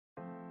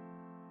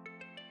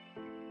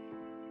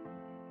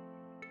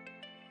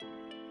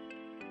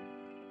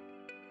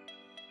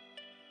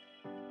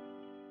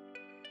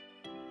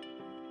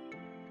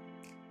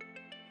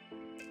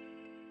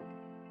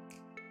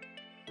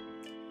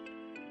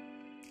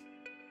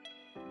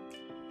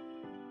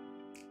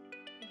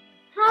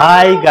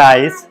Hi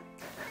guys!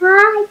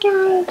 Hi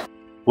guys!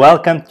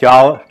 Welcome to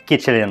our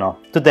Kitchelino.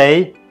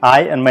 Today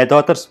I and my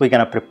daughters we're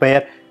gonna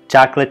prepare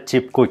chocolate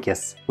chip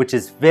cookies, which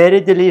is very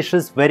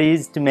delicious, very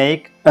easy to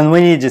make, and we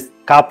need just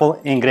couple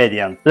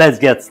ingredients. Let's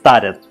get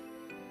started.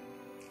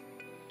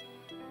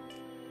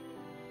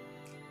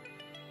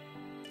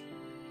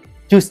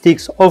 2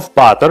 sticks of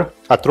butter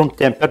at room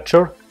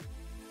temperature.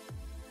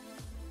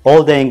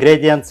 All the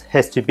ingredients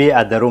has to be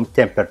at the room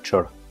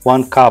temperature.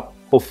 1 cup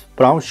of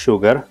brown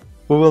sugar.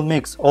 We will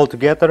mix all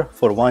together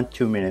for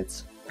 1-2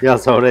 minutes. We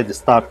also already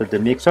started the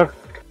mixture.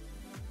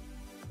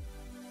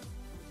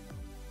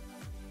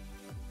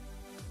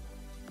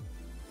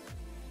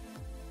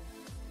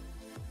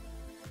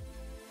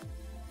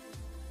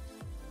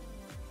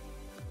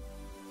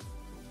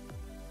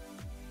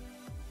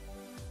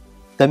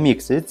 The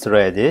mix is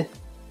ready.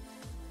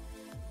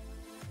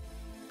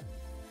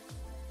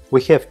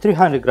 We have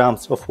 300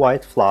 grams of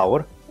white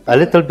flour, a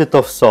little bit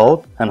of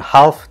salt and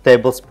half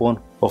tablespoon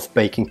of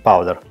baking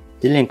powder.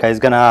 Ilinka is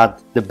gonna add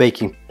the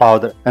baking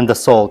powder and the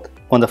salt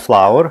on the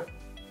flour.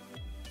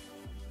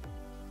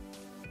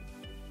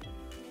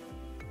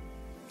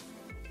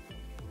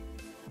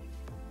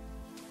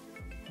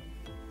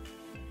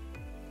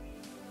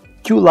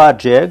 Two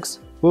large eggs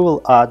we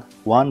will add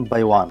one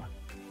by one.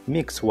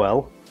 Mix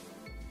well.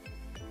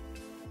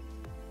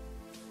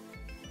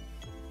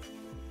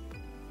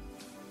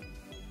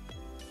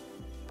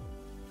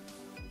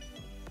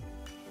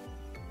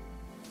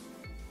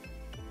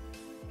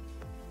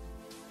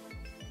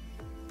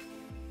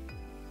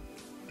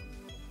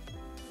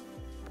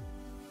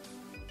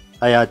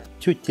 I add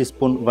 2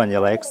 teaspoons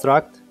vanilla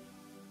extract.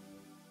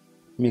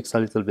 Mix a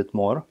little bit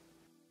more.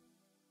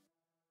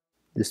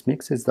 This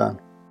mix is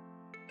done.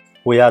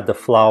 We add the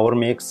flour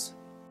mix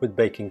with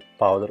baking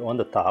powder on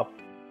the top,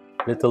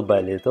 little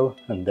by little,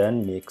 and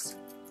then mix.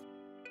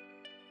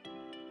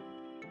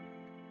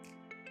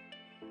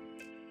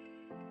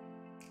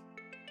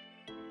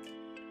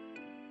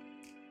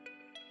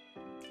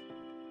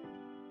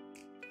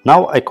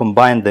 Now I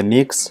combine the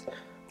mix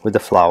with the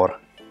flour.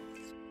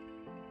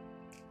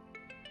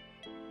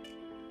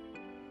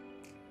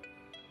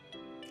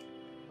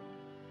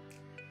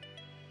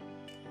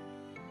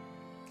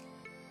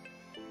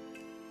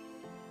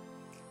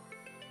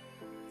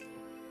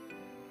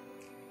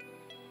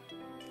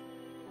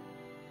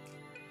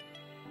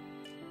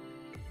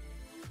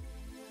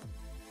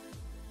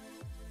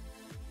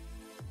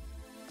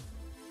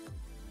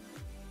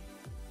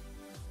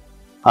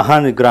 A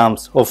 100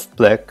 grams of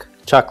black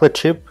chocolate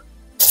chip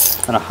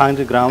and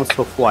 100 grams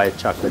of white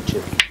chocolate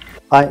chip.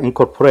 I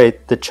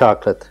incorporate the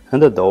chocolate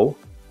in the dough.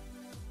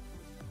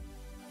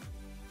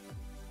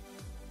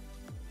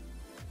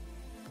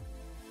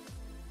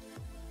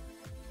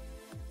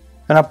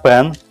 In a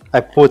pan, I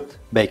put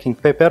baking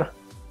paper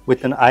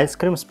with an ice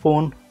cream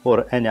spoon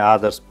or any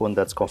other spoon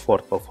that's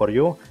comfortable for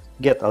you.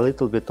 Get a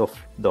little bit of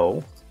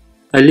dough.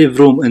 I leave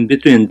room in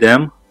between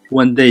them.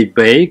 When they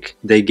bake,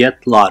 they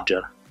get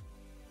larger.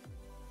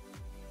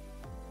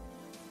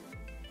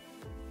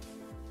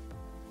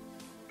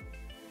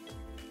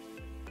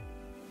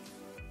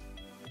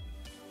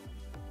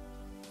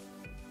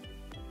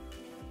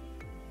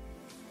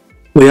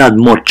 We add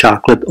more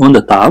chocolate on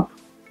the top.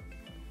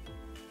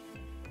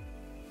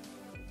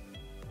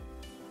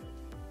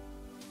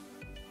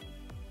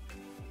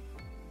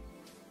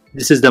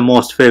 This is the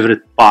most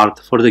favorite part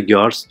for the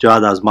girls, to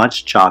add as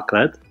much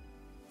chocolate.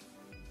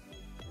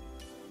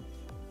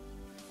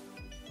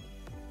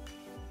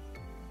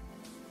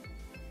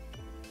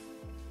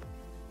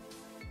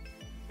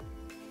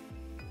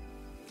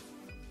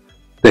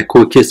 The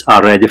cookies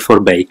are ready for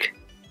bake.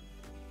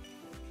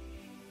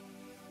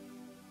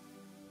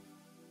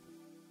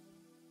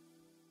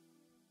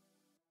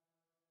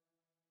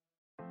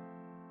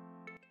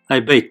 I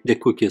bake the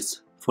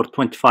cookies for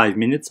 25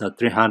 minutes at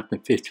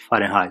 350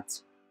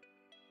 Fahrenheit.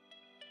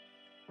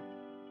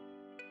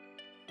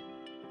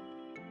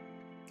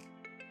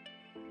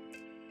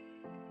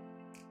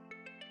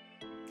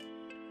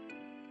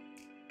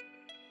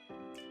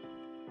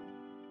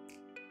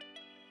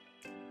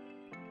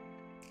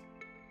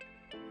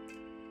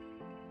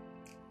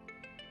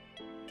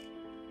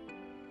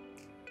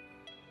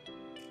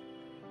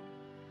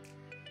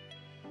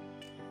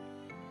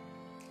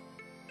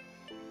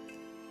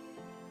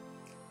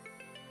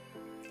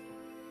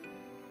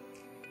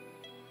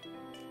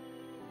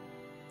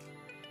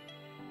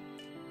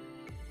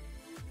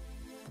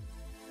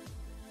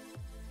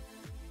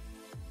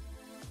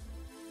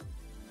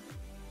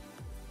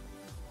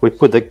 We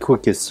put the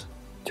cookies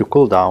to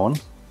cool down.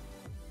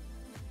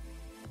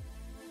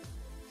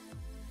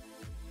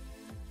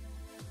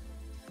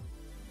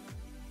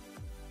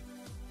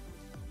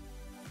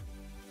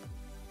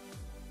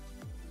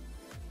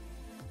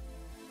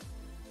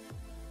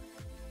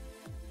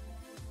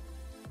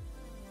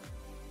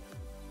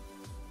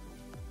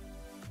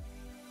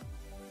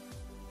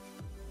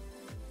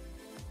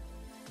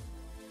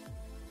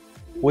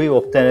 We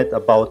obtained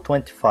about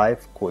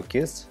 25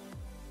 cookies.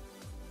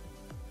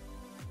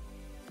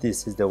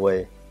 This is the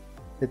way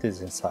it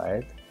is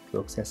inside,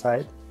 looks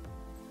inside.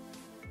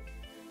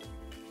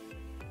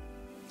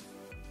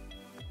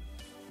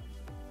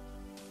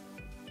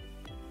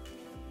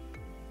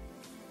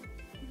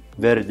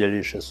 Very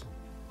delicious.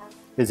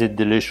 Is it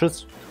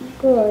delicious?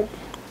 Good.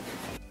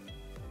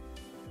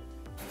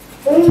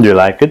 Do you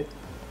like it?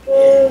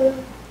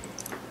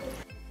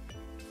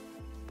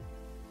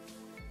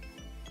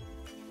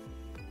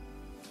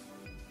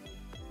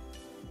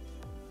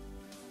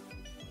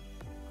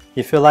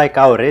 If you like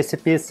our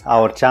recipes,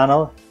 our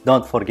channel,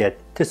 don't forget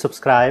to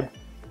subscribe,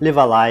 leave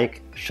a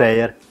like,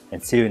 share,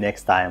 and see you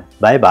next time.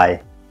 Bye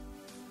bye.